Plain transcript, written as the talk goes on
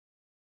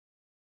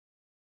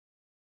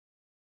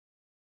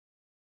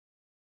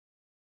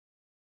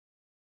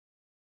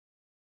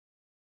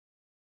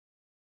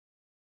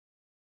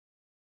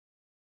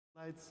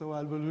So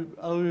I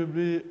will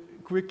be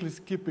quickly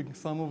skipping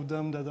some of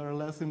them that are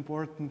less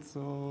important.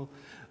 So,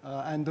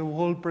 and the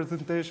whole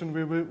presentation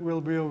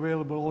will be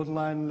available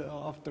online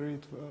after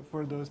it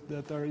for those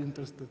that are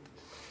interested.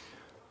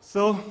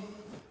 So, If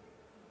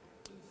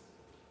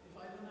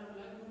I don't have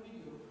lag on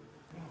video.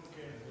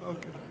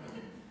 okay.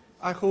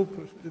 I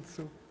hope it's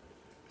so.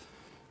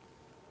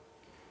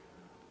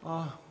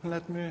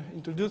 Let me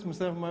introduce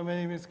myself. My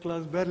name is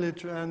Klas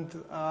Berlič, and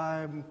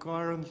I'm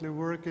currently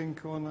working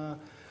on a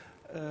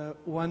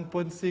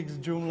 1.6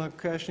 Joomla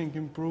caching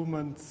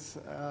improvements.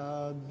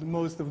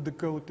 Most of the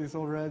code is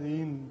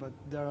already in, but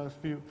there are a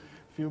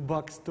few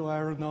bugs to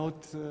iron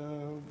out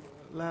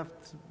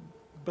left.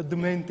 But the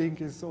main thing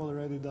is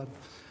already done.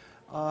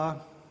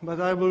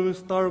 But I will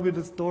start with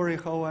the story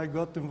how I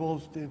got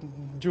involved in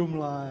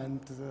Joomla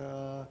and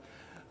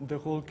the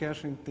whole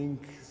caching thing.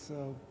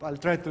 So I'll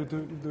try to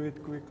do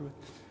it quickly.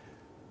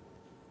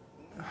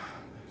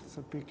 It's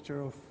a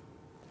picture of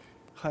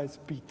high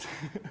speed.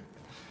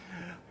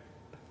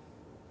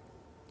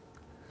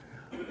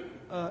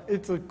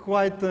 It's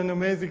quite an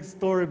amazing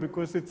story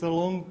because it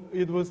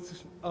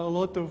was a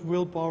lot of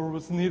willpower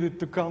was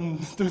needed to come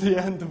to the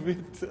end of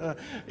it.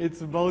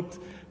 It's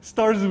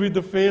starts with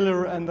a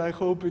failure, and I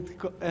hope it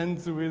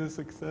ends with a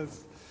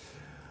success.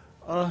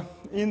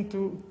 In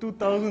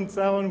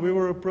 2007, we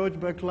were approached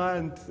by a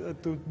client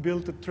to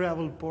build a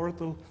travel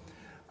portal,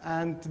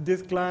 and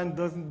this client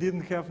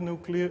didn't have no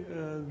clear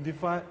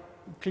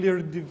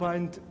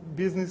defined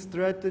business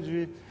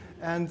strategy,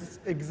 and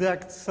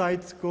exact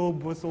site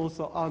scope was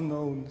also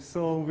unknown.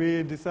 So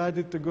we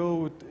decided to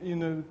go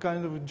in a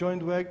kind of a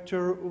joint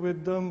venture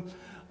with them.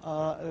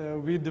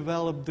 We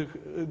developed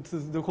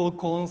the whole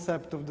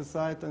concept of the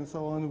site and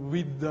so on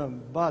with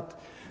them. But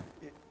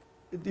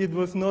it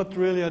was not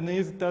really an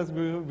easy task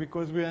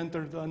because we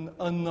entered an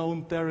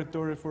unknown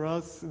territory for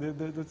us,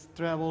 that's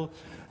travel.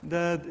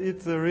 That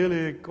it's a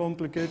really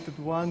complicated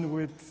one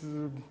with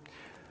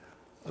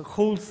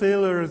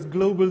wholesalers,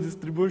 global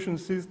distribution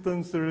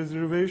systems,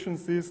 reservation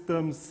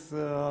systems,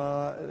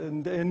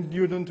 and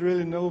you don't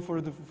really know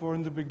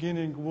from the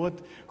beginning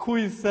who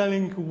is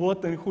selling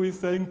what and who is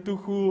selling to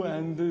who,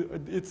 and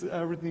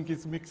everything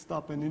is mixed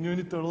up, and you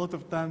need a lot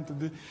of time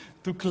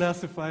to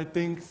classify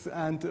things.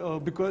 And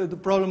because the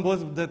problem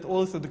was that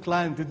also the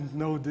client didn't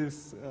know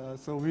this,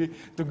 so we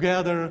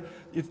together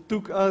it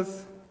took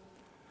us.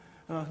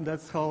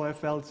 That's how I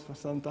felt for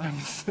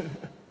sometimes.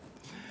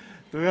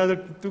 Together,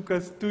 it took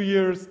us 2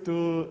 years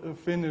to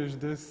finish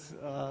this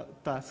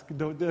task.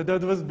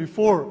 That was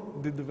before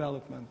the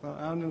development.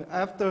 And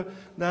after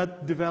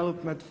that,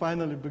 development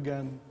finally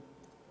began.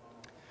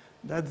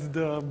 That's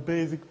the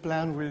basic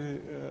plan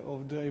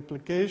of the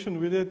application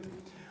with it.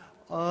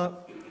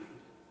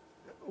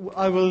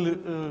 I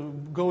will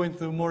go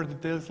into more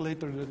details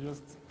later,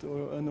 just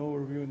an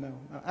overview now.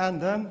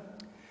 And then,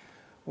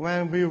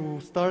 when we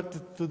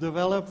started to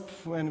develop,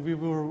 when we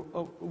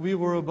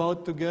were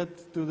about to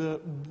get to the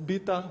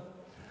beta,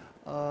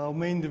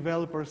 main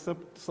developer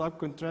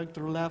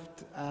subcontractor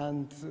left,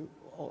 and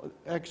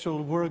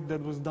actual work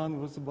that was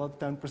done was about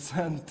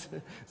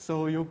 10%.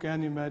 So you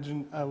can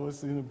imagine I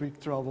was in a big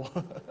trouble.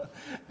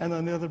 And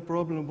another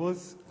problem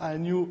was I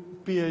knew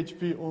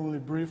PHP only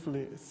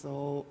briefly,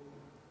 so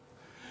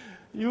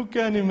you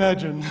can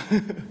imagine.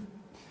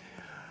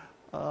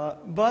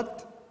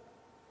 But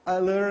I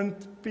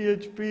learned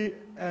PHP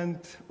and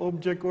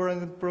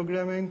object-oriented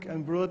programming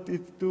and brought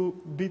it to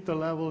beta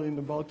level in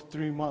about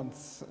 3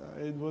 months.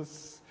 It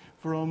was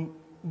from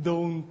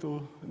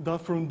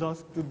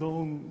dusk to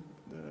dawn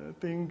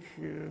thing.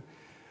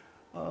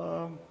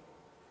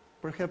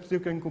 Perhaps you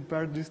can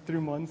compare these 3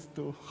 months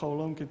to how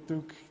long it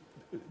took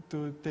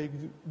to take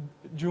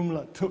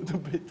Joomla to the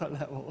beta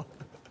level.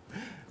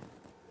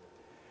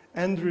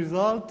 End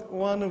result,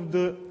 one of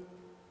the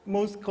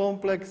most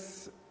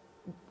complex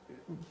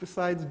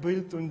besides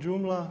built on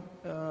Joomla.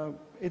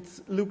 It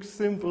looks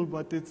simple,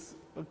 but it's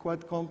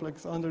quite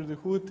complex under the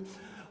hood.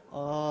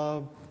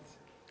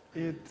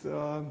 It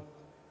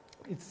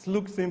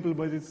looks simple,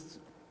 but it's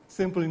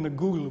simple in a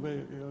Google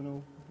way. You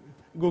know,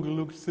 Google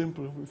looks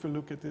simple if you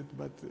look at it,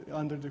 but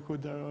under the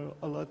hood there are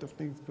a lot of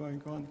things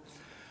going on.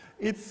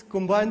 It's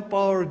combined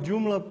power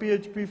Joomla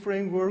PHP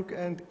framework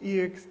and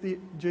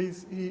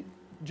ext.js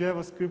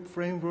JavaScript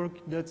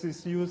framework that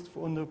is used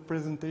on the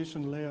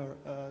presentation layer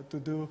to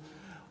do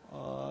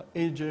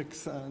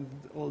Ajax and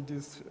all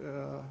this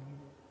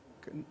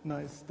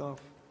nice stuff.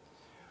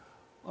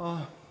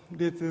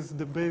 This is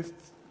the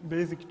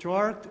basic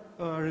chart.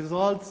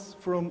 Results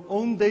from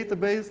own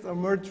database are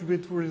merged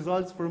with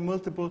results from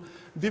multiple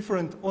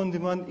different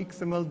on-demand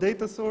XML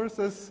data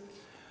sources.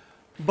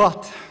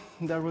 But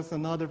there was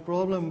another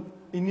problem.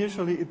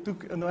 Initially, it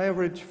took an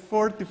average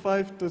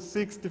 45 to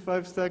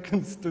 65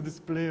 seconds to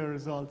display a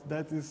result.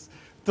 That is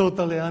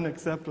totally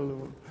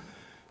unacceptable.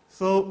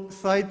 So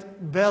site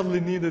badly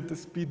needed a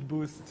speed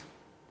boost.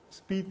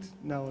 Speed?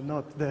 No,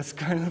 not this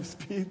kind of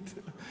speed.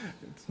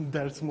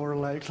 That's more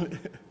likely.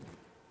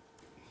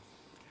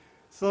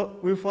 So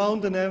we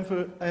found an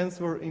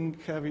answer in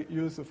heavy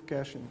use of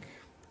caching.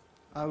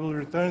 I will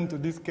return to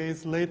this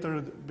case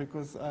later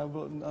because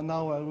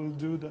now I will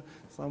do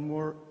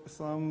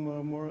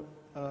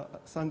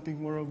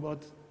something more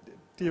about the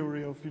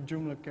theory of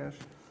Joomla cache.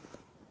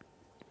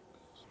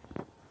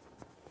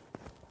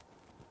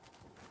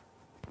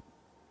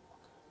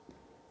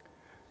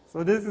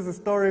 So this is a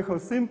story how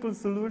simple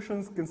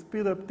solutions can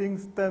speed up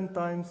things 10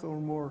 times or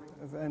more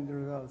as end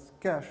results.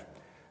 Cache.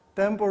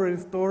 Temporary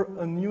store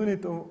a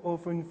unit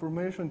of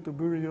information to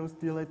be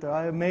reused later.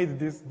 I made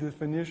these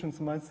definitions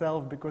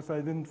myself because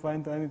I didn't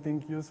find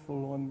anything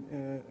useful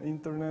on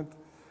internet.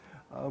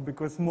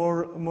 Because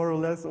more or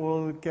less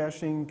all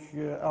caching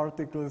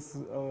articles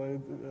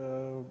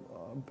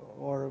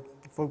are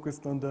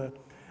focused on the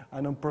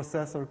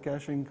processor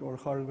caching or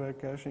hardware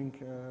caching.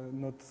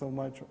 Not so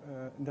much.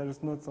 There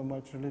is not so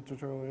much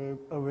literature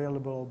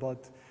available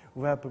about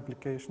web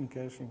application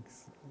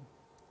cachings.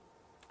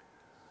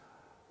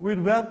 With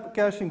web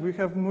caching, we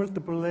have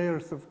multiple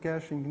layers of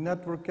caching.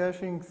 Network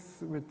cachings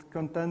with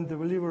content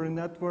delivery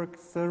network,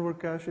 server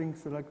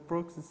cachings like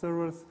proxy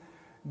servers,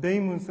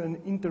 daemons and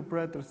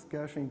interpreters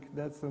caching.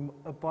 That's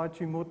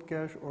Apache mod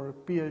cache or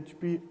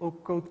PHP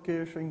opcode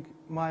caching,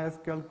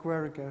 MySQL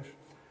query cache.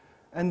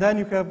 And then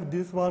you have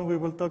this one we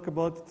will talk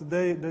about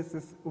today. This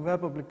is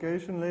web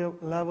application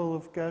level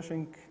of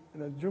caching,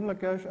 that's Joomla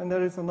cache. And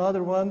there is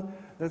another one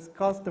that's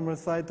customer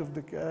side of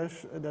the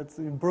cache, that's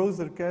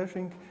browser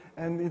caching.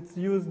 And it's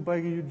used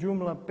by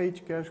Joomla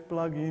page cache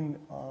plugin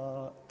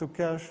to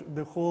cache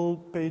the whole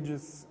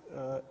pages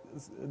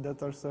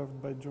that are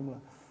served by Joomla.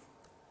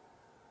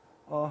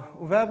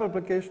 Web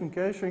application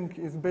caching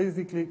is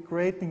basically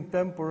creating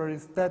temporary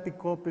static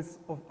copies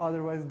of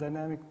otherwise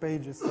dynamic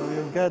pages. So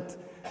you get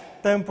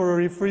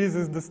temporary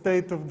freezes the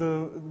state of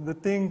the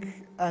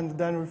thing and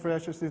then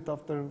refreshes it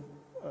after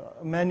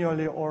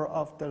manually or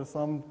after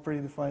some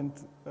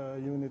predefined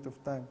unit of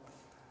time.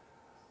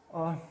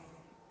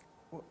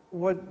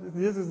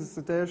 This is the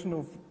situation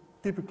of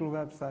typical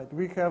website.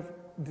 We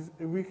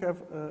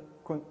have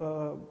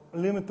a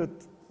limited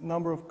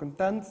number of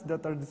contents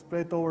that are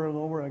displayed over and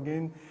over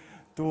again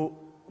to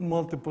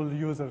multiple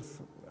users.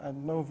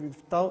 And if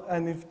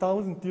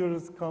 1,000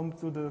 users come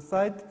to the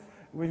site,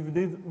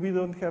 we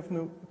don't have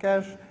no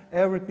cache.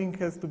 Everything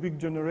has to be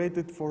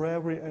generated for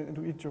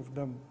each of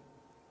them.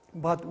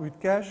 But with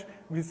cache,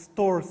 we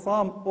store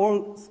some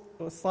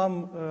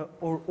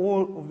or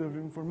all of the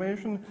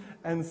information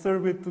and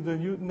serve it to the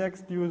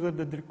next user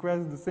that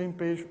requests the same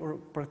page or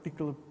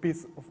particular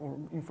piece of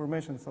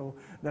information. So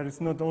there is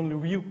not only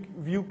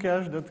view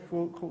cache that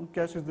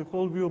caches the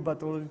whole view, but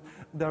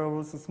there are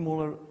also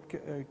smaller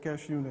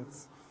cache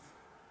units.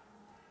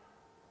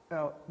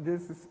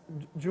 This is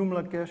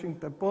Joomla caching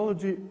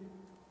topology.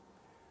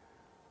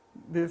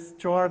 This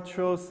chart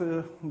shows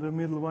the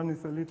middle one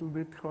is a little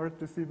bit hard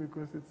to see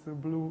because it's a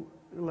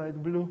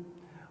light blue.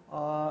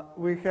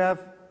 We have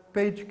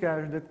page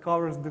cache that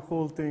covers the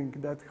whole thing,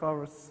 that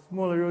covers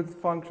smaller unit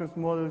functions,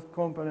 models,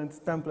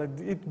 components, template.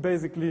 It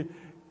basically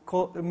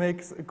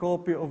makes a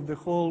copy of the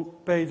whole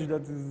page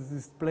that is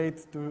displayed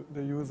to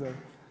the user.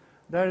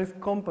 There is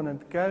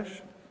component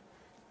cache.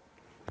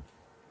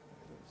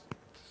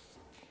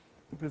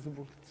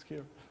 Visible, it's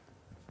here.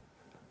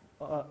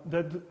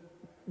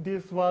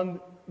 This one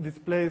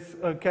displays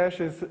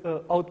caches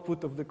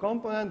output of the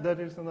component. There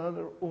is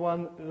another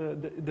one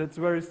that's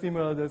very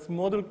similar, that's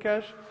model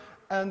cache.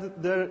 And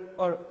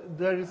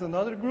there is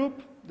another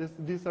group,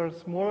 these are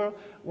smaller.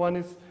 One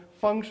is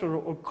function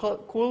or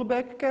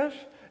callback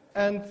cache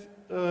and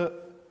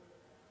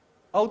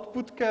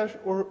output cache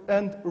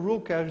and row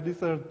cache.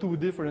 These are two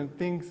different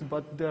things,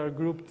 but they are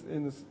grouped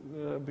in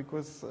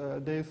because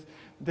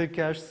they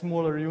cache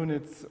smaller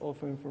units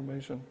of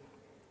information.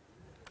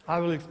 I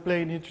will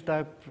explain each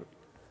type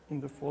in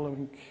the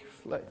following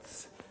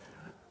slides.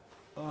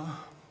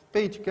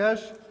 Page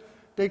cache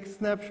takes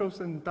snapshots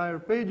of entire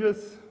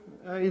pages.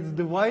 It's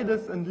the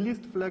widest and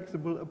least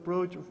flexible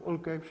approach of all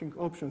caching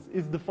options.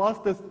 It's the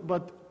fastest,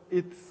 but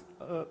it's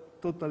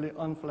totally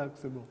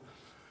unflexible.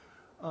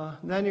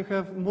 Then you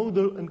have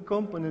model and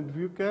component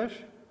view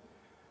cache.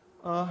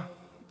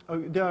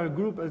 They are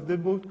grouped as they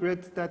both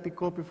create static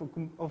copy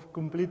of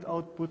complete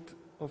output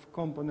of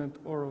component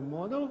or a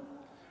model.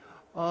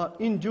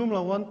 In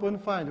Joomla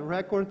 1.5,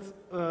 records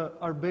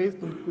are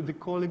based on the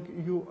calling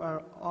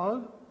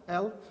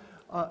URL.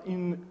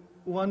 In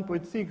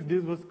 1.6,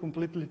 this was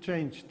completely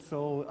changed.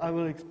 So I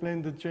will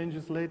explain the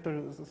changes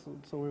later,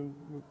 so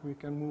we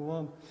can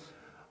move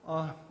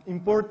on.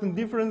 Important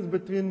difference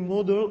between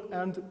model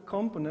and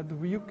component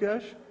view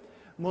cache.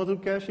 Model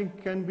caching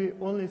can be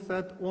only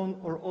set on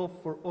or off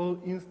for all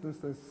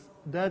instances.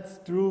 That's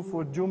true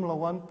for Joomla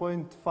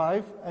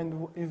 1.5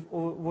 and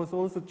was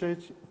also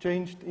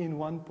changed in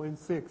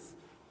 1.6.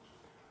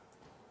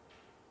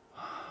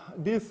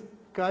 This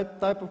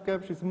type of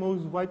cache is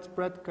most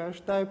widespread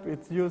cache type.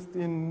 It's used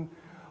in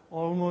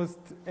almost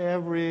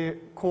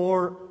every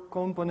core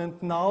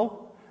component now,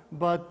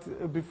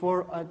 but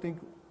before I think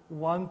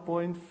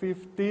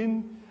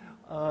 1.15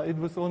 it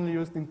was only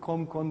used in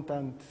COM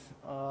content,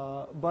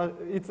 but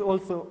it's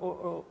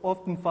also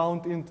often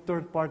found in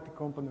third-party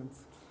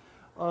components.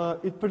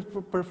 It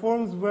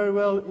performs very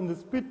well in the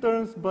speed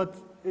terms, but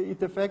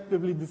it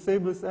effectively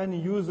disables any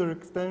user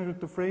extension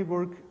to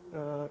framework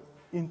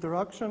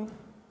interaction.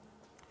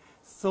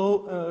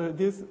 So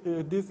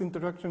this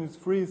interaction is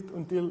freezed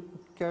until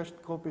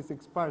cached copies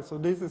expire. So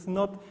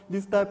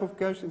this type of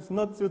cache is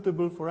not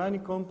suitable for any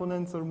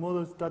components or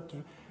models that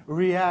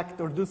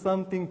react or do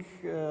something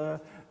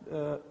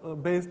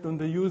based on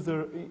the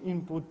user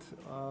input.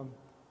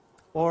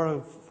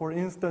 Or, for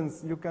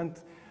instance, you can't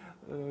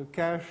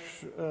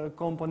cache a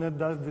component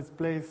that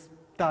displays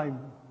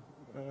time,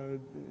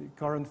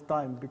 current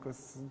time,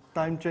 because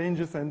time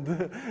changes and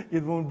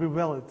it won't be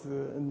valid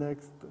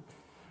next.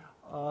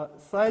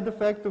 Side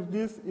effect of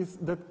this is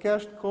that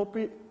cached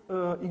copy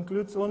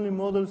includes only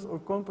models or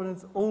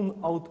components' own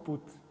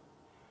output.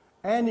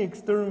 Any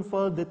external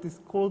file that is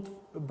called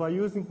by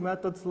using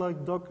methods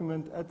like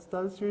document at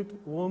style sheet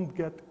won't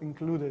get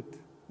included.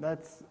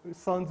 That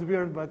sounds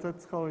weird, but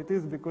that's how it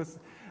is, because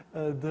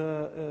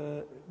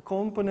the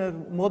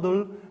component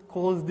model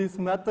calls this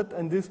method,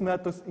 and this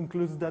method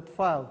includes that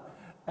file.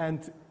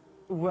 And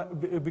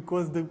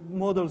because the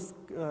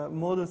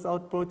model's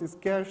output is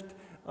cached,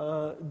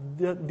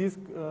 this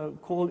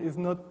call is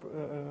not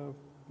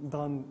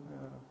done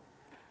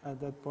at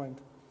that point.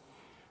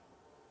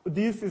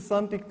 This is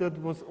something that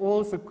was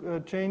also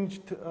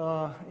changed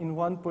in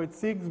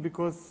 1.6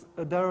 because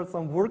there are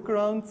some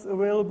workarounds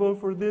available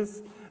for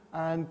this,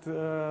 and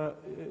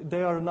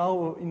they are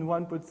now in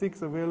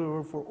 1.6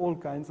 available for all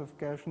kinds of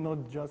cache,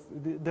 not just,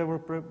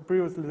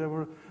 previously they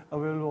were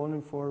available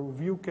only for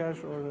view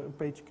cache or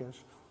page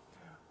cache.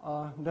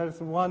 There's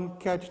one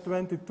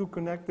catch-22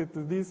 connected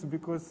to this,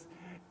 because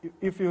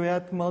if you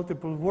add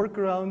multiple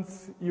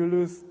workarounds, you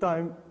lose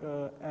time,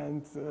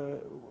 and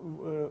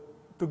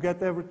to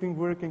get everything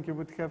working, you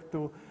would have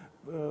to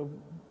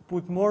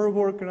put more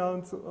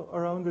workarounds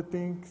around the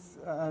things,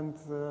 and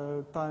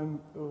time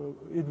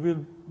it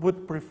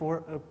would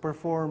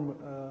perform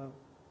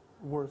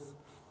worse.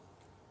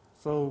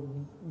 So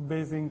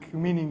basic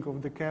meaning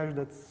of the cache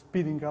that's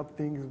speeding up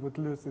things would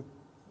lose it.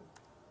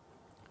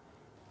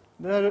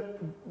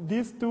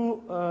 These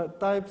two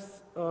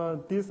types,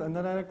 this and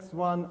the next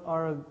one,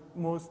 are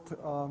most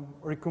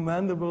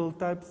recommendable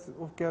types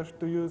of cache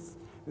to use.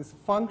 This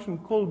function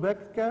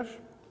callback cache.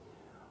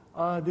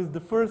 This is the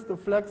first of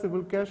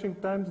flexible caching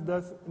times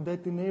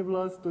that enable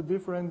us to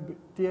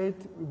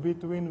differentiate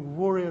between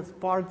various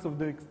parts of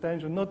the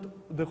extension, not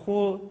the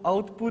whole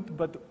output,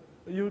 but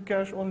you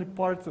cache only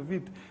parts of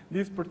it.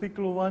 This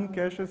particular one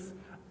caches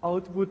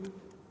output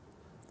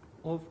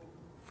of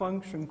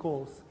function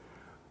calls.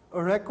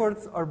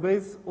 Records are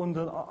based on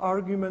the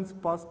arguments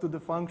passed to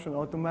the function.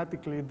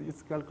 Automatically,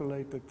 it's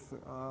calculated.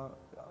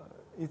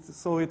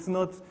 So it's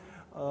not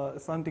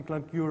something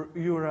like your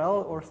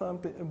URL or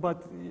something,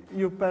 but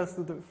you pass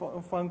to the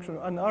function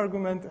an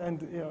argument,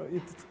 and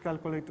it's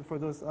calculated for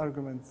those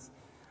arguments.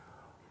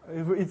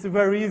 It's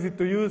very easy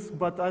to use,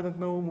 but I don't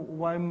know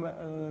why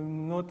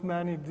not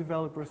many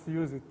developers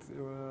use it.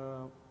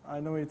 I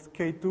know it's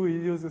K2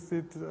 uses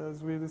it,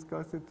 as we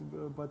discussed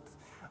it, but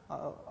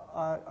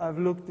I've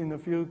looked in a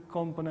few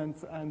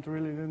components and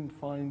really didn't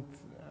find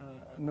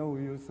no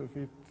use of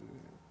it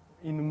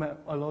in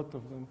a lot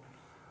of them.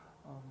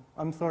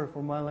 I'm sorry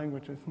for my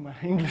language. My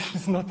English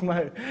is not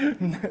my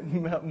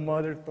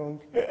mother tongue.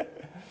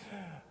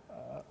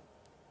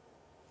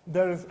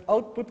 There is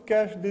output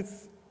cache.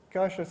 This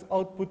caches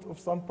output of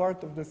some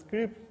part of the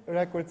script.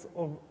 Records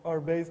are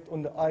based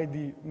on the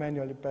ID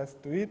manually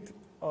passed to it.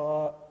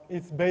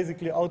 It's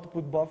basically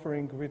output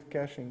buffering with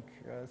caching.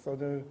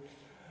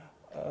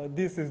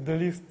 This is the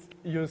least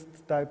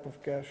used type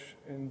of cache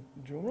in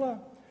Joomla.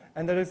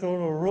 And there is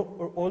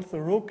also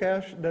row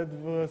cache that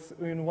was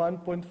in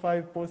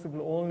 1.5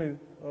 possible only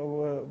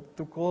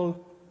to call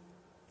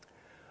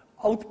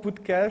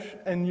output cache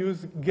and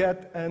use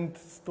get and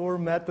store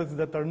methods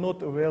that are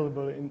not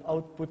available in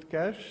output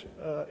cache.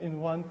 In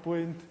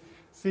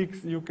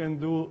 1.6 you can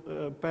do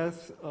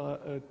pass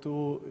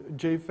to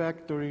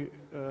JFactory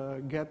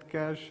get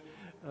cache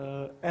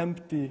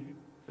empty,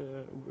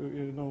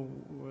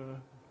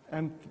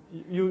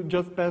 you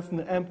just pass an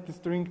empty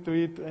string to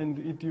it, and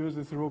it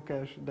uses row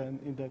cache then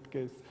in that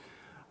case.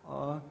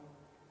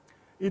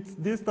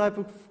 This type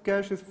of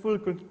cache is fully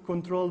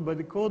controlled by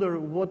the coder,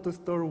 what to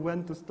store,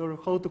 when to store,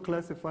 how to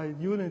classify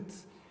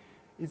units.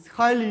 It's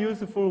highly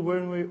useful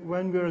when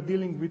we are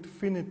dealing with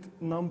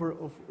finite number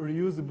of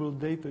reusable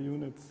data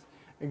units.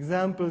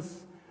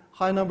 Examples: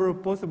 high number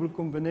of possible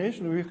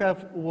combinations. We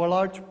have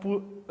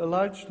a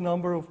large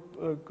number of,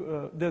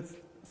 that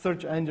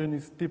search engine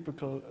is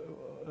typical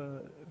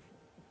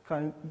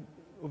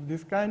of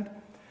this kind.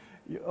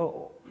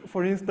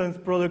 For instance,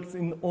 products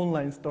in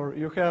online store.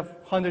 You have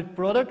 100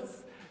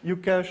 products. You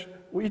cache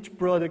each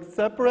product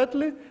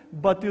separately,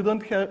 but you don't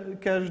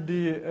cache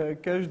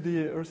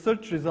the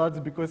search results,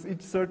 because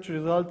each search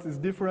result is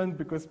different,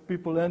 because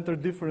people enter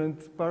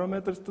different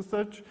parameters to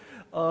search.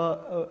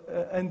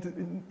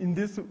 And in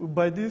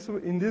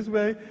this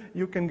way,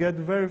 you can get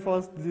very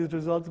fast these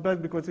results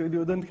back, because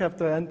you don't have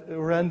to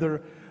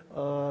render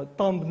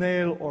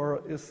thumbnail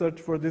or a search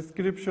for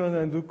description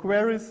and do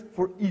queries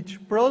for each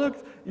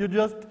product, you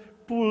just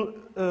pull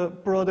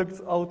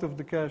products out of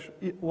the cache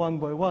one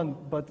by one,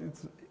 but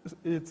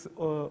it's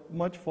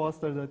much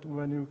faster than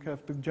when you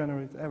have to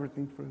generate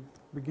everything from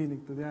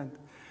beginning to the end.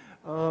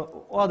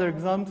 Other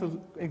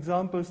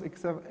examples,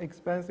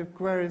 expensive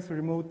queries,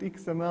 remote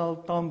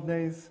XML,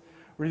 thumbnails,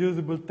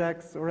 reusable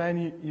text, or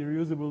any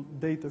reusable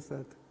data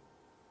set.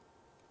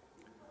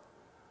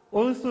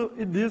 Also,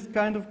 this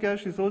kind of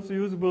cache is also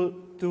usable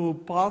to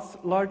pass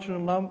large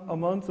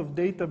amounts of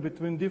data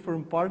between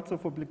different parts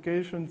of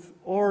applications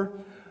or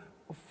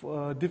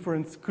of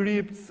different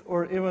scripts,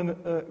 or even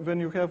when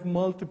you have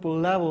multiple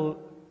level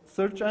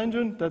search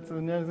engine. That's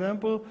an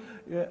example.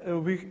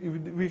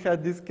 We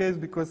had this case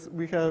because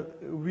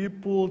we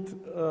pulled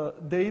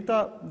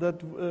data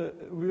that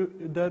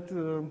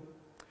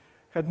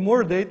had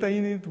more data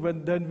in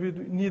it than we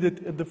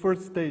needed at the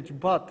first stage,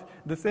 but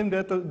the same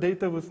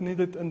data was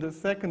needed in the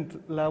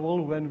second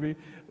level when we,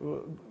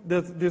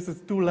 this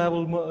is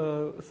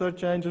two-level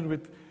search engine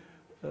with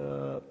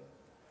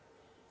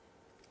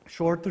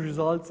short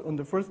results on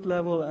the first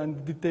level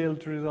and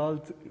detailed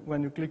results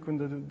when you click on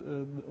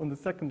the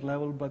second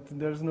level, but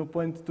there's no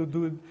point to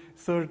do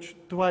search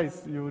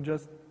twice. You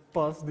just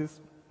pass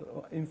this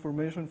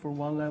information from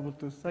one level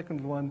to the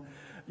second one.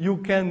 You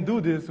can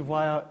do this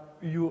via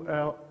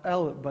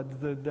URL,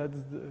 but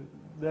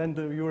then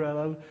the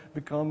URL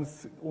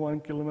becomes 1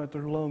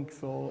 kilometer long,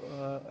 so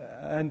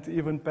and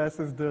even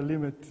passes the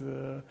limit.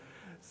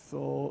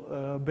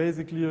 So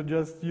basically, you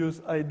just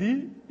use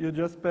ID. You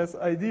just pass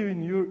ID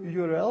in your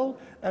URL,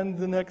 and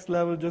the next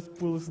level just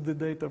pulls the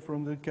data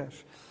from the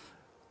cache.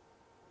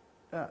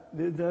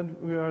 Then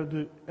we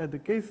are at the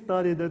case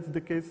study. That's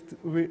the case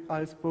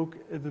I spoke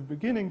at the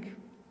beginning.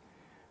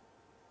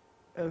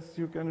 As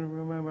you can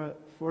remember,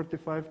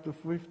 45 to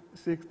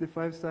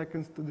 65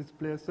 seconds to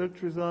display a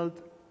search result.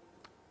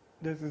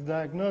 This is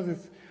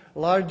diagnosis.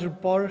 Larger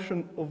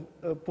portion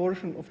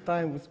of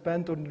time was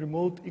spent on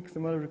remote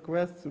XML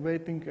requests,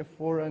 waiting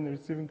for and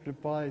receiving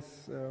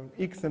replies.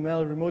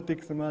 Remote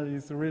XML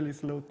is a really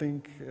slow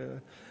thing,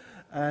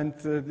 and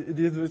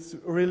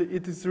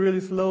it is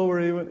really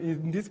slower even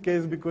in this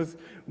case because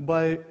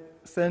by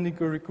sending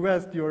a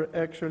request, you're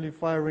actually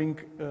firing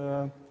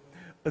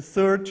a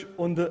search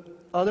on the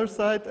other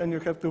side, and you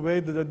have to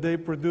wait that they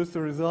produce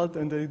a result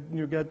and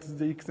you get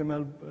the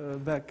XML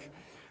back.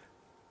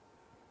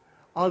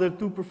 Other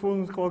two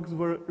performance hogs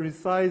were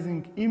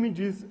resizing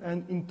images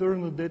and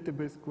internal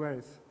database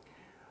queries.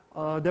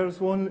 There's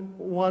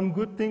one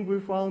good thing we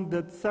found,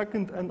 that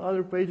second and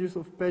other pages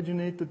of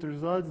paginated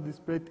results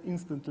displayed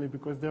instantly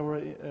because they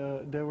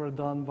were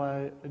done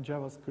by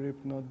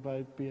JavaScript, not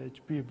by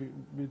PHP.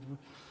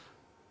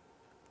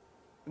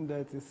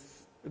 That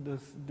is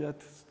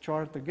that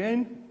chart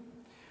again.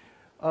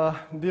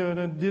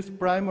 This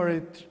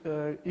primary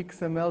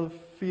XML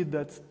feed,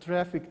 that's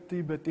traffic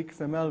tibet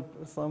XML,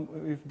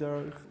 if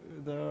there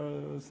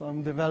are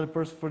some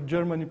developers for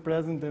Germany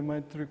present, they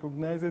might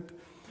recognize it,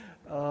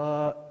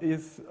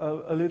 is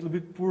a little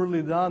bit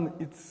poorly done.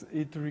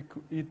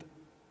 It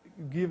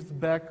gives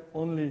back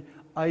only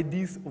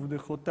IDs of the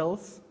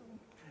hotels.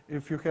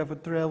 If you have a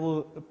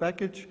travel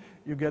package,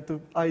 you get the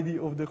ID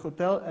of the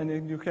hotel, and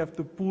then you have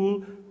to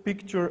pull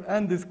picture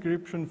and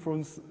description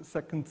from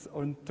second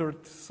or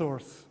third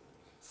source.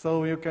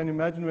 So you can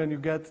imagine when you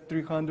get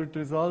 300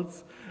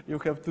 results, you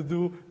have to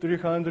do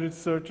 300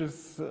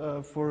 searches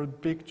for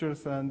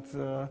pictures and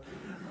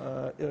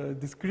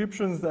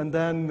descriptions, and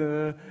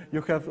then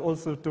you have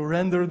also to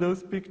render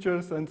those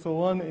pictures and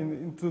so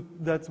on.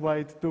 That's why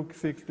it took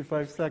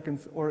 65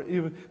 seconds, or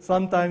even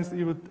sometimes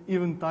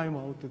even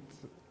timeout.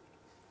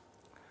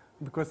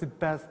 Because it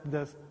passed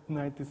the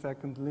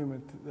 90-second limit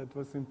that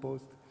was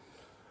imposed.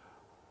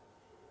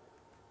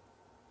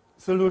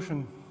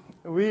 Solution.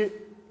 We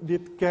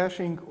did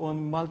caching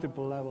on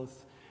multiple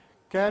levels.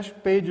 Cache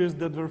pages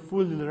that were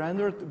fully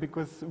rendered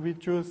because we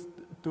chose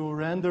to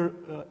render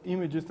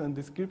images and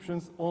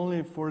descriptions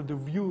only for the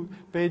view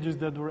pages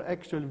that were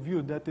actually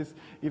viewed. That is,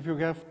 if you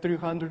have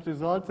 300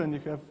 results and you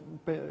have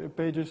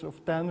pages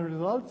of 10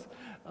 results,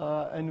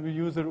 and the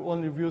user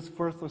only views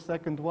first or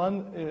second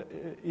one,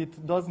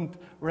 it doesn't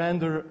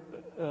render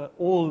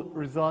all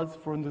results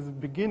from the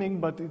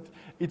beginning, but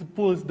it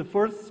pulls the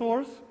first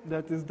source,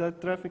 that is that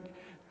traffic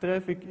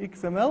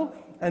XML,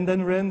 and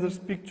then renders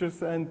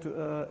pictures and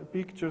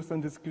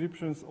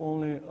descriptions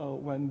only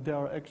when they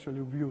are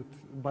actually viewed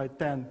by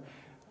 10.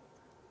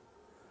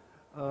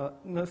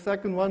 The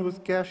second one was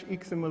cache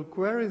XML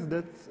queries.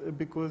 That's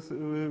because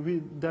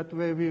that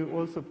way we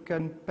also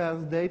can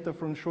pass data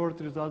from short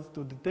results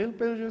to detailed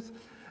pages.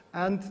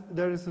 And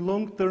there is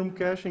long-term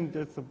caching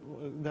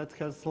that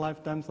has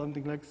lifetime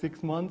something like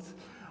 6 months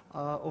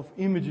of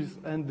images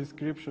and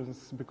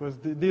descriptions, because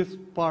this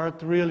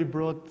part really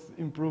brought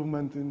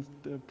improvement in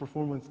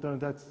performance.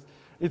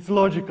 It's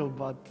logical,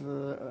 but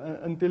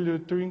until you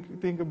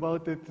think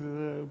about it,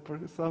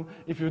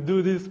 if you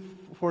do this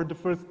for the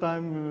first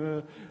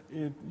time,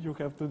 you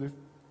have to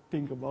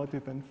think about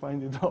it and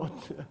find it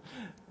out.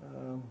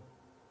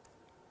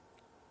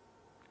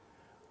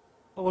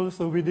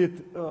 also we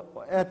did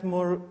add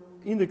more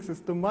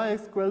indexes to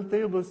MySQL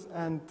tables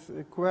and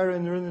query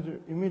and render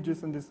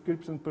images and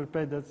description per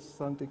page. That's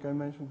something I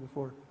mentioned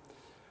before.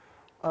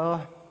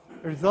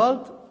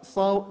 Result,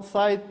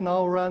 site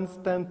now runs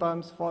 10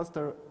 times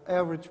faster.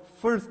 Average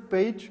first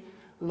page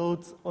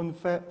loads on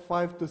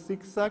 5 to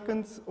 6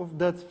 seconds.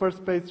 That's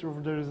first page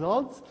of the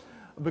results,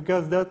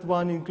 because that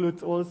one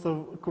includes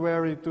also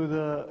query to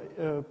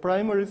the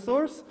primary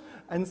source,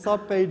 and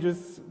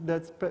sub-pages,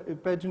 that's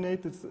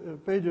paginated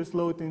pages,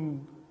 load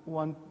in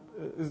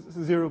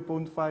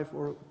 0.5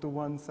 or to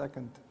 1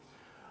 second.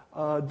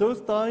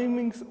 Those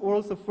timings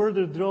also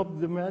further drop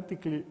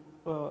dramatically,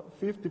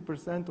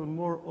 50% or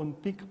more on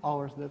peak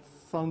hours. That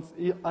sounds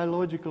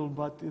illogical,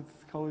 but it's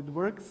how it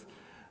works.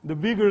 The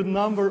bigger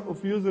number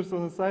of users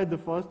on the site, the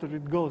faster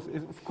it goes.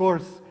 Of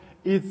course,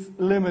 it's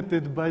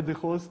limited by the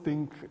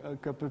hosting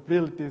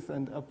capabilities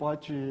and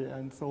Apache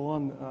and so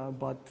on,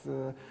 but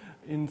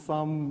in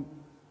some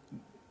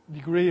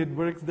degree it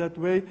works that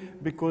way,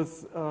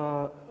 because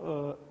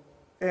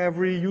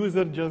every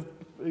user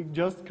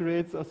just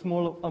creates a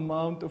small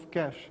amount of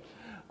cache.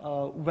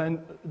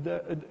 When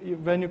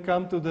you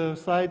come to the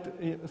site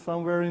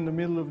somewhere in the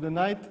middle of the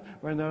night,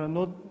 when there are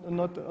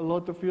not a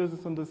lot of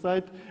users on the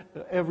site,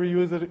 every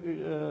user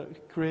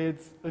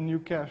creates a new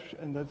cache,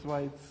 and that's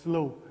why it's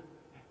slow.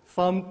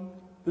 Some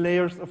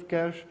layers of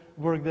cache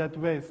work that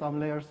way. Some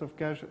layers of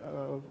cache,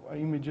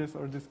 images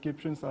or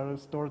descriptions, are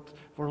stored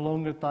for a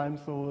longer time,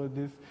 so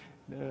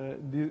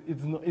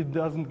it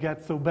doesn't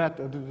get so bad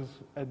as it was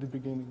at the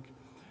beginning.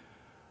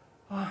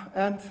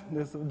 And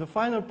the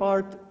final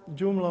part,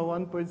 Joomla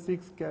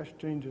 1.6 cache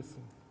changes.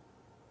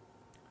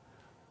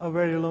 A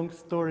very long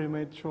story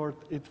made short,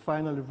 it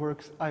finally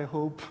works, I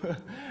hope.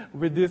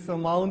 With this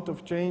amount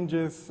of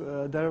changes,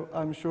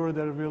 I'm sure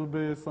there will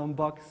be some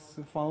bugs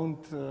found,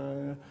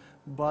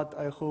 but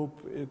I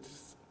hope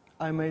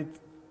I made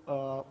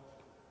a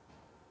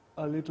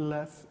little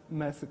less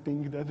messy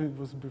thing than it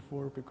was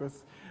before,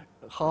 because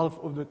half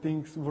of the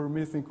things were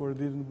missing or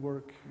didn't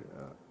work.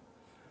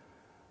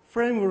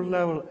 Framework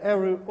level,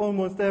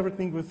 almost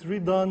everything was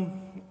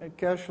redone.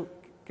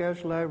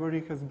 Cache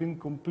library has been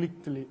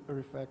completely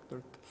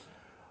refactored.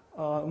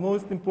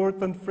 Most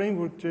important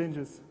framework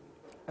changes.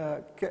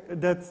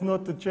 That's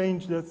not a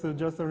change, that's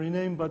just a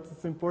rename, but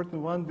it's an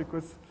important one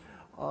because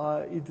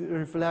it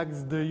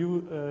reflects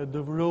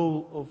the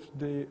role of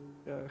the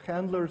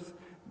handlers.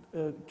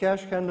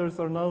 Cache handlers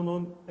are now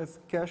known as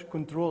cache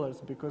controllers,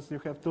 because you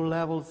have two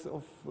levels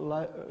of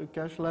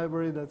cache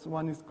library. That's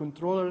one is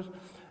controllers,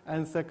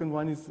 and second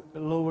one is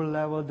lower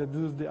level that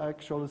does the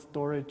actual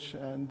storage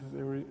and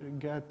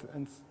get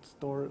and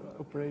store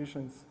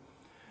operations.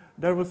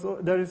 There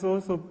is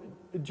also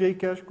a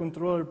JCache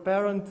controller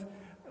parent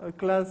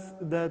class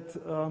that,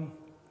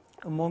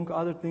 among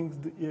other things,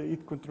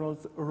 it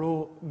controls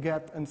row,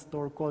 get, and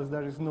store calls.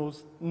 There is no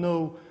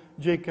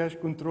JCache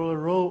controller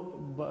row,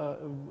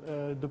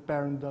 but the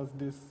parent does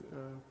this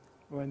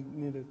when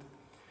needed.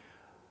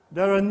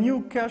 There are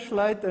new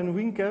cache-lite and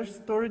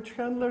WinCache storage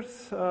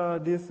handlers.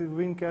 This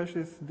WinCache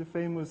is the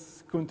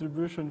famous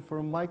contribution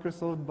from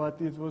Microsoft,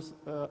 but it was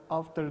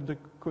after the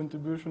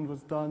contribution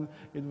was done,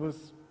 it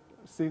was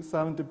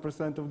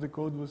 70% of the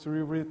code was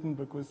rewritten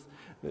because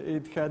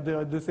it had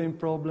the same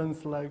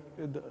problems like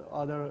the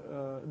other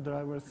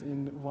drivers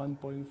in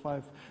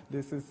 1.5.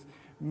 This is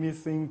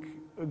missing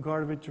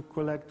garbage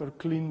collector,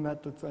 clean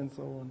methods, and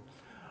so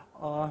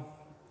on.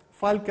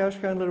 File cache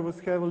handler was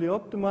heavily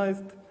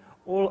optimized.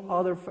 All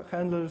other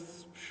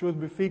handlers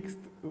should be fixed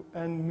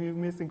and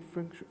missing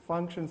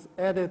functions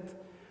added,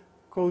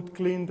 code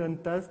cleaned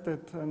and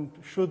tested, and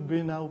should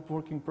be now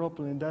working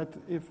properly. That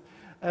if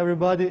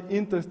everybody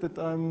interested,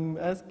 I'm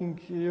asking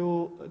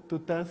you to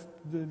test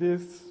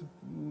this,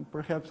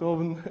 perhaps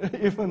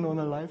even on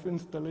a live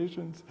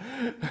installations.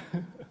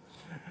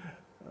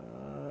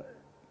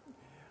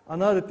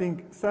 Another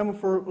thing,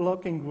 semaphore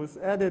locking was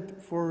added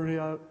for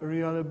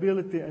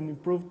reliability and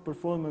improved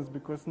performance,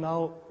 because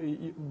now,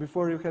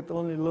 before you had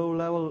only low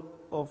level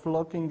of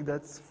locking,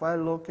 that's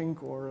file locking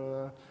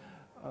or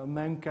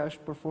memcache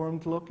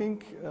performed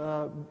locking.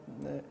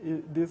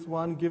 This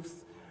one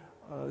gives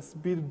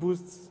speed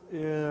boosts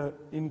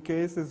in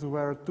cases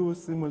where two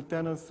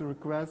simultaneous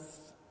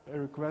request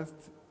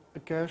a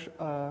cache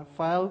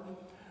file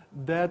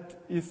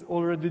that is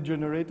already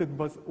generated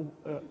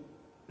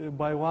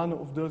by one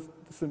of those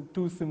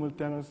two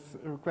simultaneous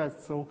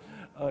requests. So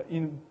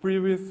in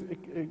previous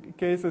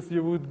cases,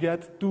 you would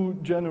get two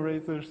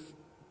generators,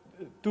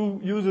 two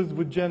users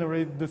would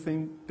generate the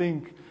same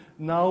thing.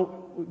 Now,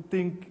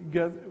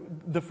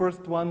 the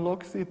first one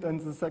locks it,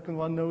 and the second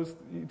one knows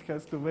it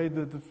has to wait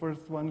that the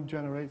first one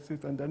generates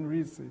it and then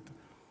reads it.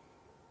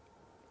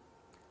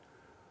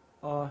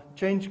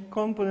 Change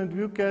component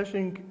view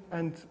caching,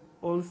 and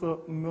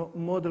also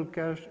model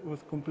cache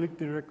was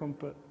completely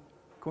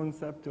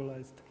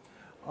conceptualized.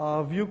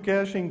 View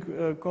caching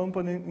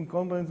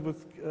components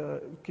was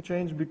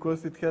changed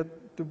because it had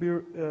to be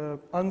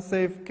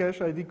unsafe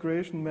cache ID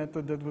creation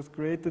method that was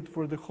created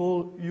for the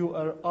whole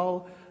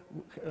URL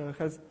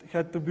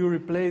had to be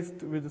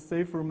replaced with a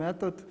safer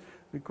method,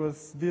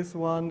 because this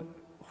one,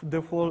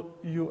 the whole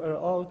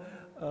URL,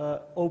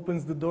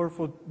 opens the door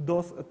for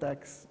DOS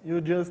attacks.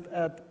 You just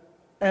add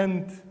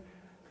and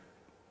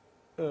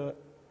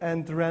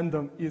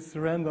random is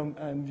random,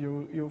 and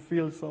you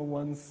fill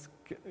someone's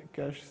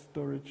cache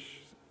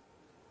storage.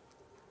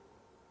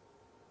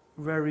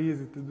 Very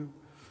easy to do.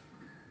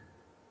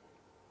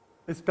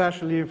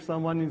 Especially if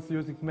someone is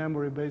using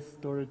memory-based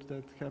storage,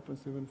 that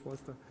happens even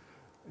faster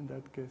in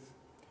that case.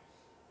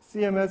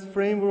 CMS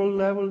framework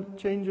level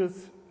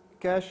changes.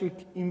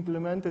 Caching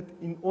implemented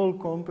in all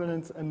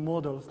components and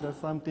models. That's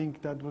something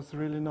that was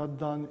really not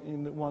done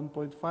in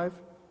 1.5.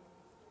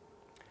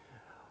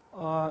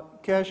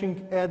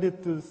 Caching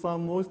added to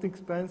some most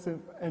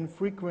expensive and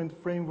frequent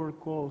framework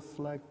calls,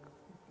 like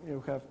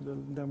you have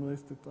them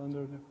listed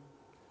under the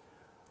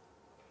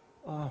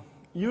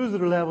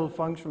user level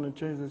functional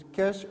changes.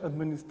 Cache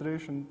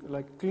administration,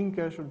 like clean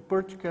cache or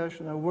purge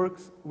cache, now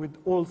works with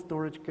all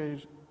storage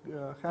cache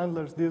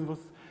handlers. This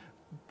was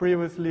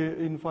previously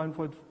in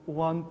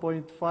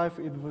 1.5,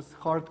 it was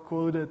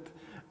hard-coded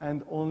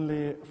and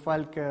only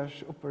file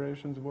cache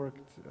operations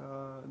worked.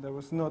 There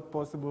was not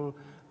possible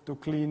to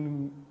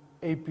clean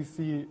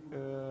APC.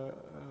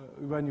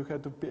 When you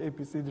had the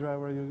APC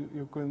driver,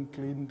 you couldn't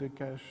clean the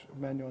cache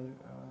manually.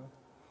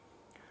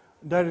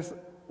 There is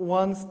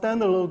one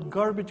standalone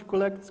garbage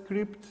collect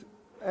script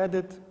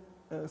added,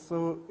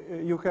 so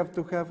you have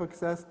to have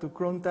access to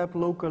cron tab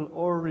local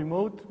or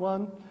remote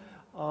one.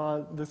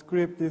 The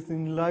script is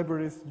in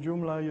libraries,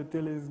 Joomla,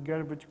 utilities,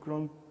 garbage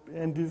cron,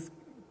 and this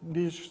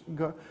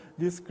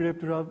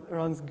script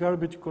runs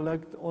garbage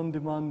collect on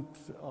demand,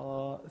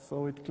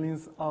 so it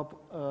cleans up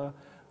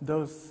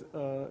those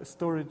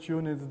storage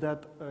units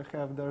that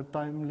have their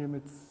time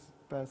limits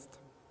passed.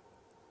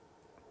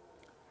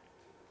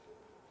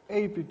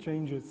 AP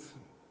changes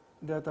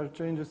that are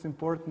changes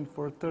important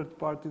for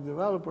third-party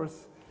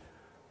developers.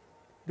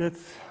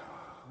 That's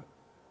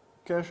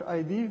cache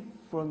ID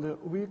from the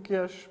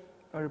vcache,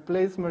 a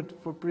replacement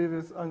for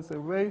previous unsafe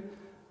way.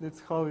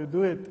 That's how you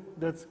do it.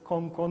 That's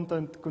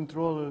content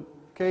controller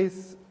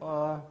case.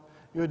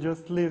 You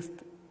just list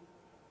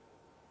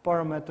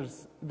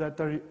parameters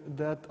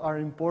that are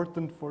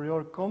important for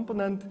your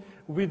component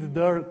with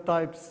their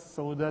types,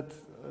 so that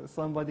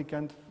somebody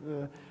can't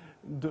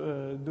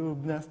do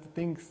nasty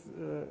things.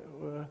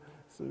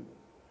 So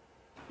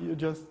you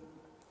just,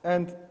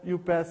 and you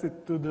pass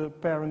it to the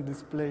parent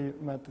display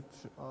method.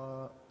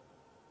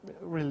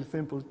 Really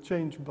simple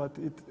change, but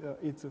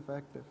it's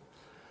effective.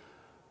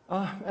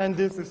 And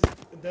this is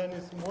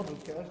model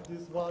cache.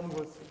 This one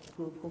was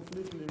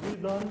completely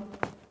redone.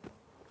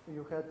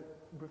 You had,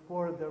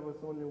 before there was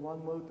only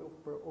one mode of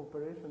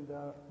operation,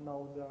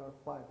 now there are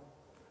 5.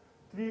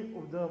 3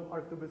 of them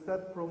are to be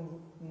set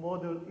from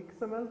model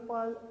XML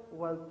file,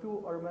 while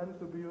 2 are meant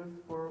to be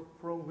used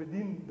from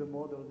within the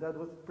model. That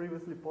was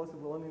previously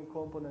possible only in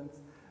components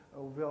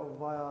via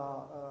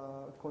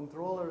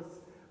controllers.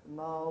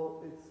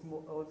 Now it's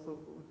also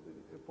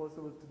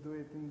possible to do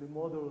it in the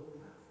model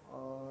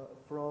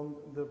from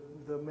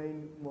the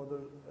main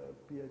model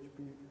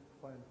PHP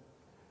file.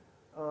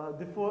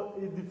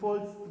 It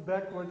defaults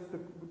backwards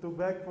to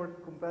backward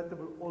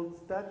compatible old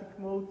static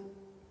mode.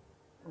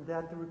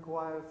 That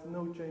requires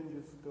no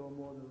changes to a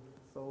model.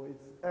 So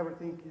it's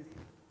everything is.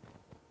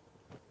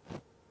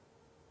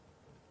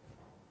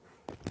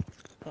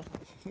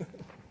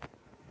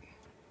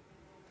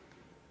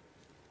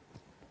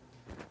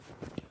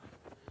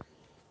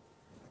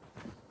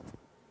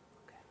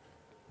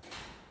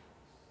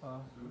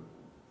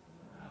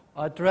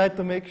 I try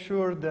to make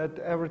sure that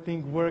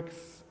everything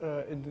works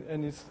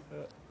and is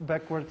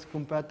backwards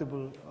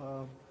compatible.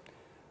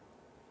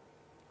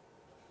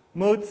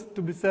 Modes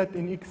to be set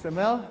in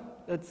XML.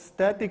 That's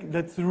static.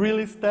 That's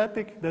really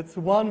static. That's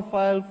one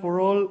file for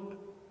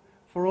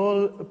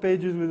all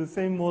pages with the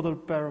same model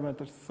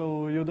parameters.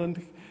 So you don't.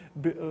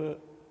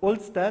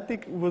 Old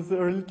static was a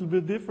little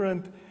bit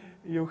different.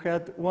 You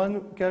had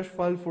one cache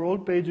file for all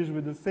pages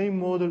with the same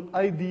model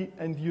ID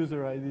and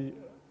user ID.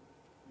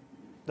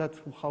 That's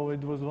how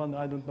it was one.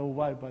 I don't know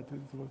why, but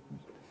it was.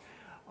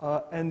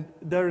 And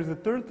there is a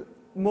third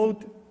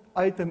mode,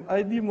 item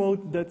ID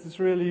mode, that is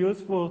really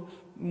useful.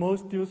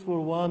 Most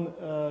useful one,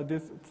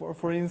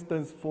 for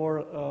instance,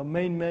 for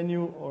main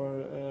menu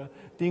or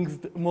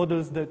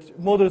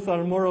models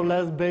are more or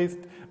less based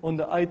on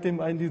the item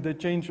IDs. They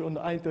change on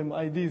the item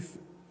IDs,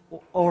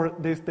 or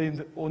they stay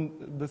on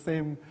the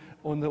same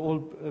on the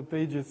old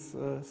pages.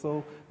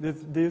 So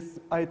this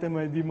item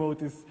ID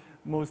mode is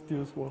most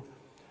useful.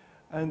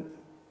 And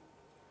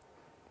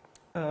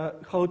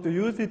how to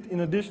use it.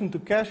 In addition to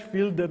cache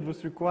field that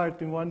was required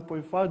in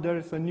 1.5, there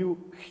is a new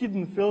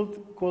hidden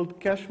field called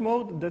cache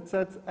mode that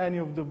sets any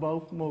of the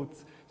above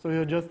modes. So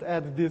you just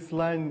add this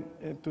line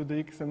to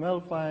the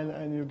XML file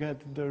and you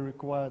get the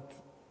required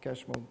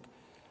cache mode.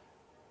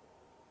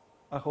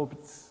 I hope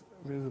it's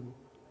visible.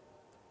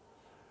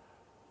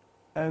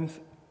 And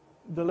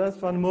the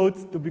last one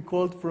mode to be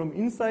called from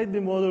inside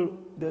the model,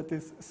 that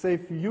is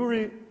safe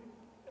URI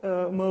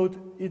mode.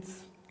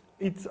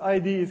 Its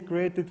ID is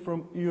created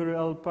from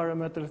URL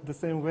parameters the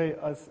same way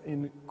as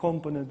in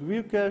component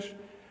view cache.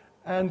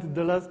 And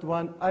the last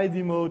one,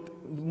 ID mode,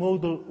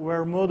 model,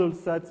 where model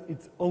sets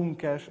its own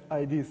cache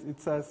IDs.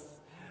 It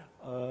says,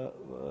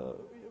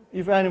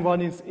 if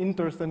anyone is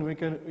interested, we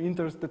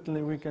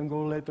can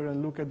go later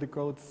and look at the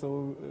code.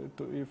 So,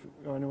 if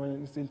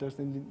anyone is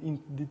interested in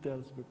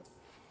details.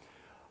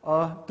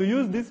 To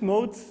use these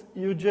modes,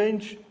 you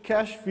change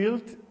cache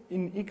field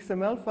in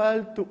XML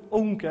file to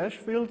own cache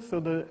field, so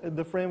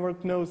the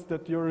framework knows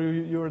that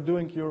you're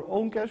doing your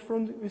own cache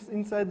from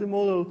inside the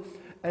model,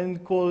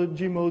 and call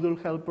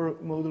gmodel helper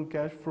model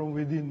cache from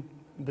within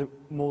the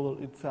model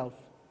itself.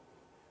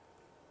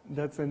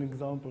 That's an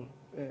example.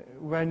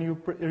 When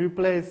you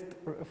replaced,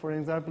 for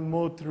example,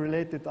 mode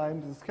related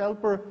items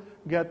helper,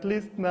 get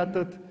list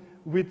method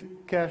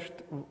with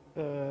cached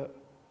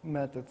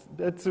methods.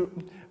 That's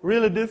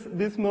really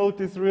this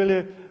mode is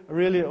really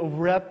a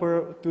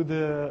wrapper to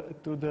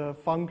the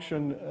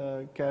function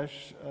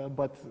cache,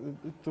 but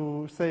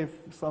to save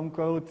some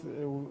code,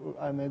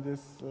 I made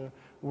this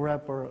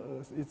wrapper.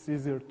 It's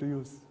easier to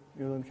use.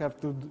 You don't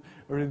have to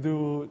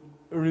redo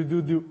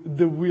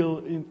the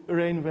wheel,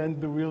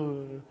 reinvent the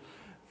wheel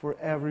for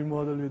every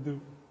model you do.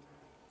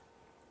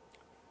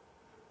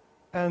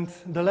 And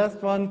the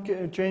last one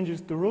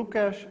changes to row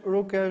cache.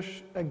 Row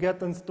cache,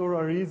 get and store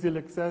are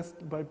easily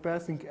accessed by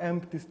passing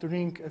empty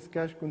string as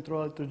cache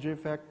controller to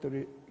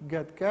JFactory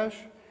get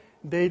cache.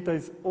 Data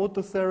is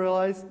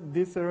auto-serialized,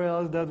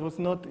 deserialized. That was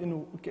not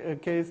in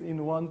case in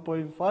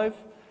 1.5.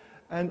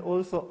 And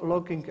also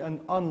locking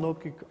and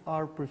unlocking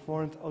are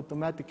performed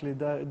automatically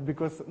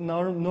because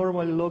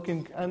normally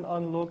locking and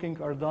unlocking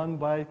are done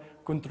by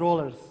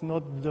controllers,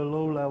 not the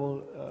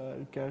low-level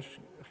cache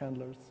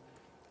handlers.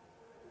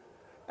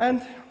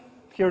 And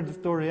here the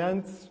story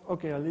ends.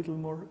 Okay, a little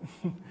more.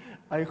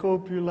 I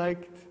hope you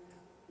liked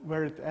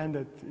where it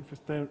ended, if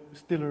you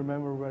still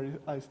remember where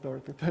I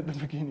started at the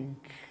beginning.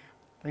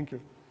 Thank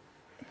you.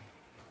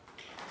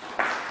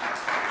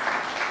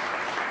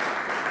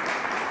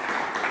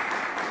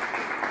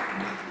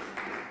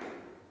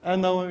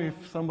 And now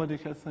if somebody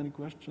has any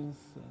questions.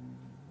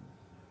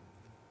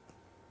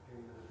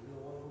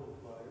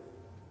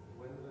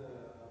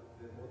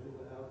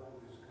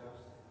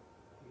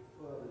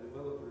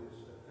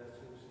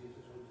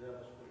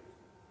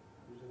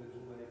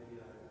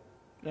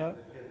 Yeah.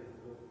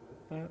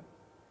 Yeah.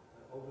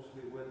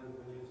 Obviously, when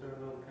you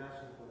turn on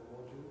caching for the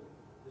module,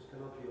 this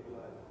cannot be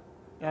applied.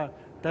 Yeah,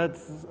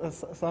 that's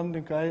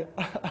something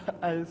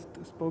I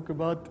spoke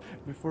about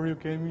before you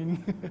came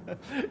in.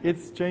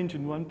 It's changed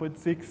in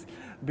 1.6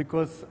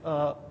 because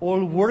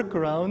all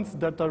workarounds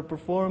that are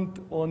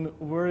performed on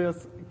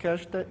various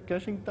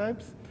caching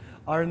types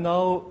are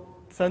now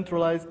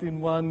centralized in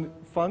one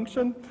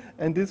function,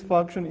 and this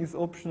function is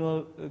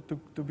optional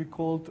to be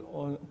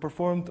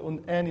performed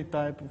on any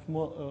type of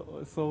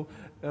so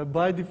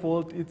by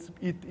default it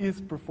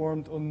is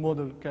performed on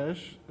model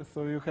cache.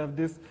 So you have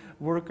this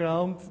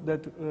workaround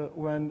that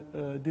when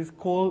this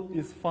call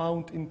is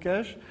found in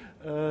cache,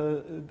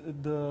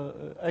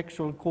 the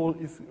actual call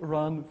is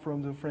run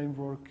from the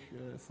framework.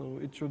 So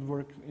it should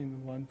work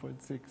in 1.6.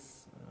 So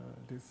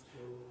any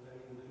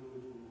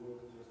individual will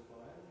work just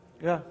fine.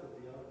 Yeah.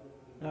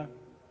 Yeah.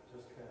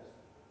 Just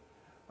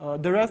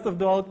cached. The rest of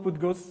the output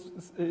goes.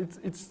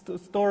 It's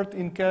stored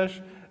in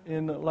cache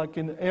in like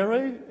an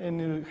array,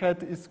 and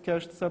head is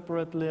cached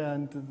separately,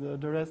 and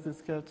the rest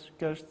is cached.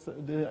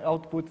 The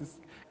output is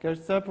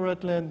cached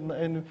separately,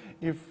 and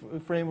if a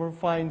framework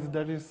finds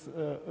that is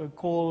a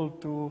call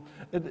to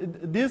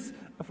this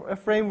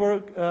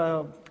framework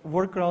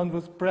workaround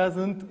was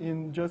present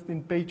just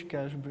in page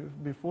cache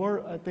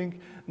before. I think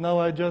now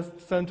I just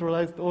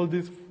centralized all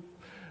these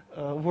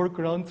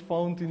workarounds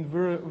found in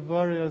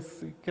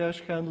various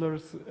cache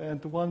handlers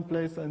at one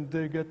place, and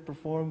they get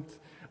performed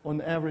on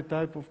every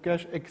type of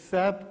cache,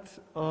 except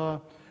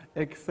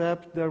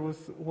there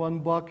was one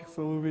bug,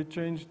 so we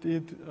changed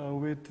it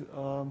with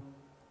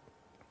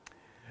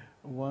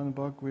one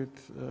bug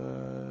with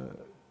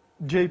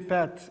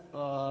JPath,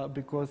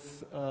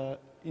 because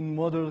in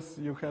models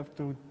you have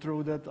to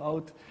throw that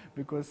out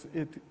because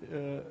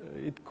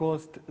it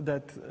caused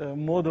that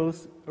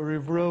models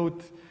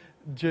rewrote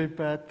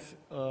JPath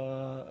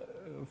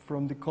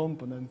from the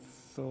components,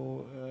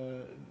 so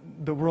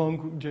the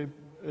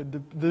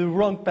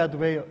wrong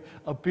pathway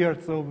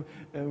appeared. So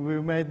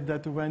we made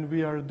that when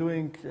we are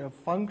doing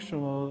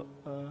functional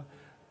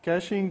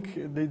caching,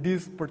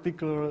 this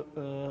particular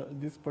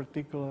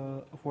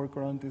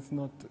workaround is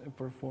not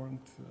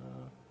performed.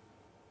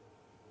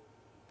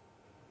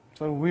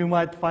 So we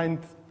might find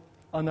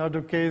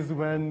another case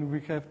when we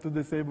have to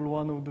disable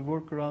one of the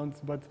workarounds,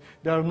 but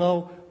they are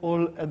now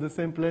all at the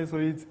same place, so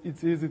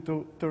it's easy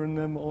to turn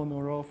them on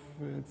or off.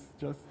 It's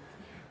just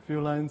a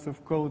few lines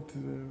of code.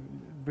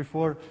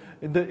 Before,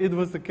 it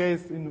was the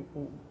case in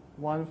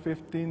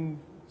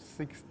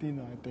 1.15.16,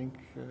 I think.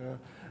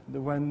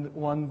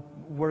 when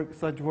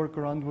such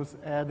workaround was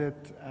added,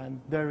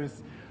 and there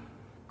is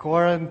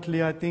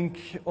currently, I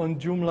think, on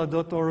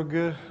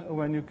Joomla.org,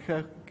 when you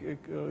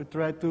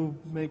try to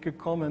make a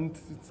comment,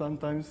 it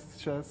sometimes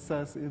just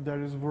says if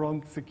there is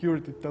wrong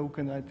security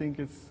token. I think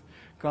it's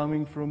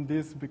coming from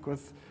this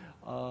because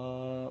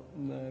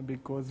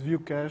view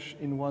cache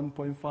in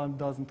 1.5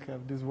 doesn't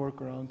have this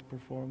workaround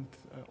performed.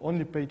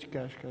 Only page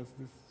cache has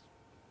this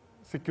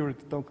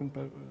security token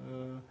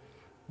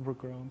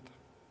workaround.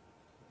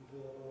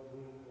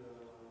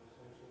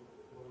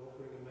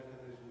 Offering a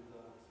mechanism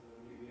that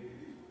will be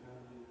able to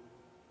handle,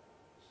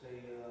 say,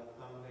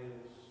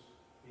 thumbnails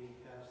being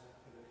cast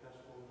in the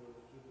cache folder of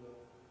Joomla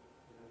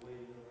in a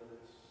way that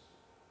it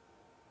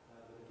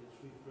gets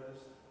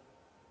refreshed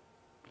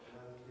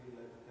automatically,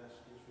 like the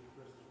cache gets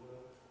refreshed as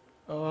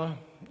well.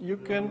 You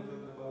can. I'm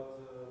talking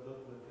about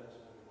document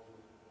caching at the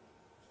moment.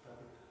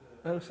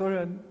 Static. Sorry.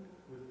 The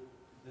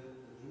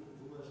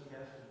Joomla's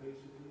cache is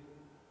basically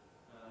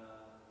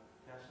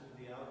caching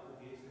the output,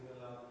 the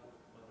HTML output,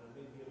 but there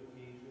may be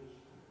occasions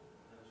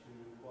that you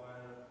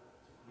require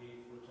to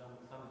create, for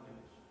example,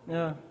 thumbnails.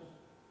 Yeah.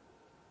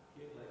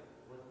 Okay, like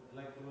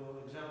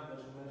the example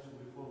that you mentioned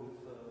before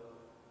with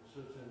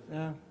search engine.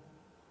 Yeah.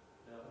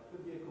 Now, it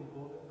could be a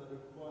component that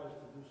requires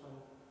to do some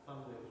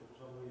thumbnails for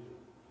some reason.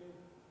 Okay.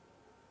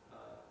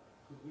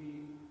 Could we,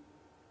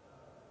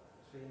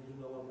 say in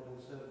Joomla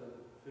 1.7,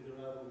 figure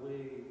out a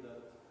way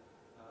that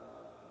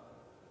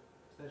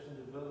extension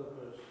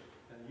developers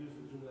can use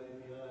the Joomla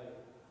API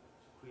to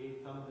create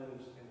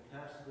thumbnails and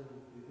cache them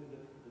within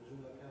the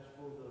Joomla cache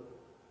folder,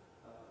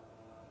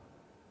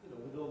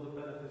 with all the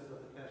benefits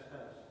that the cache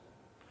has?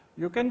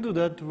 You can do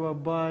that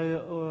by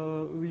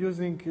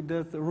using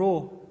that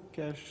raw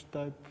cache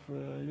type.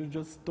 You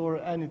just store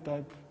any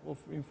type of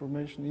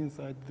information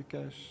inside the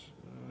cache. So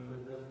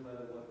it doesn't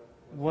matter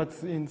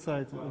What's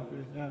inside of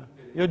it? Yeah.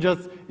 You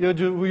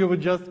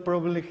would just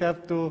probably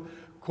have to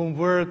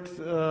convert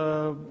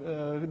or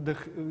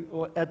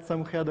add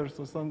some headers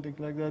or something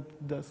like that,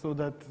 so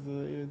that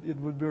it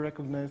would be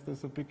recognized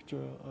as a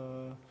picture.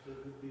 So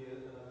it could be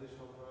an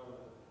additional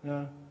parameter. Yeah.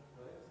 Right?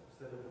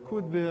 Instead of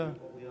Could be. all the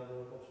other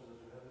options that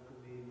you have, it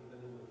could be an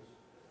image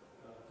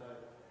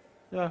type.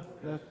 Yeah,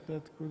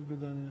 that could be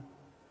done. Yeah.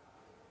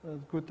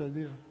 That's a good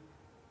idea.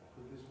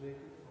 Could this make it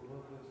for 1.6?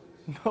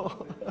 No,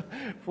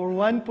 for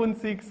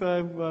 1.6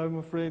 I'm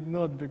afraid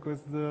not,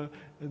 because the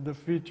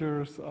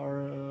features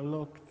are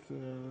locked.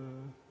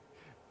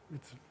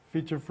 It's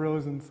feature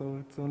frozen, so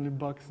it's only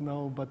bugs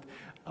now. But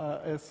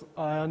as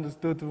I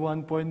understood,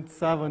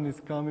 1.7 is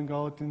coming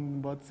out in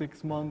about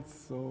 6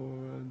 months. So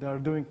they are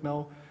doing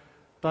now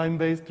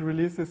time-based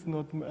releases,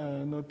 not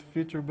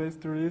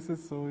feature-based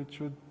releases. So it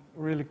should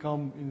really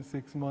come in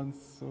 6 months.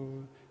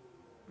 So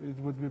it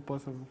would be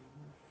possible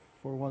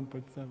for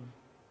 1.7.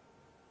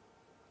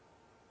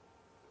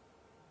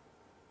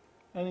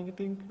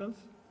 Anything else?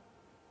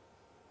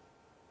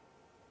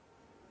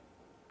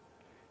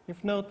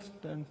 If not,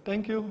 then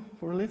thank you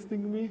for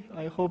listening to me.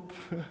 I hope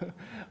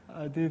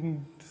I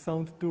didn't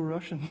sound too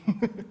Russian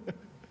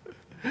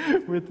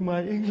with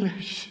my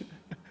English.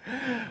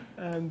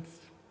 And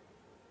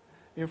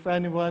if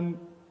anyone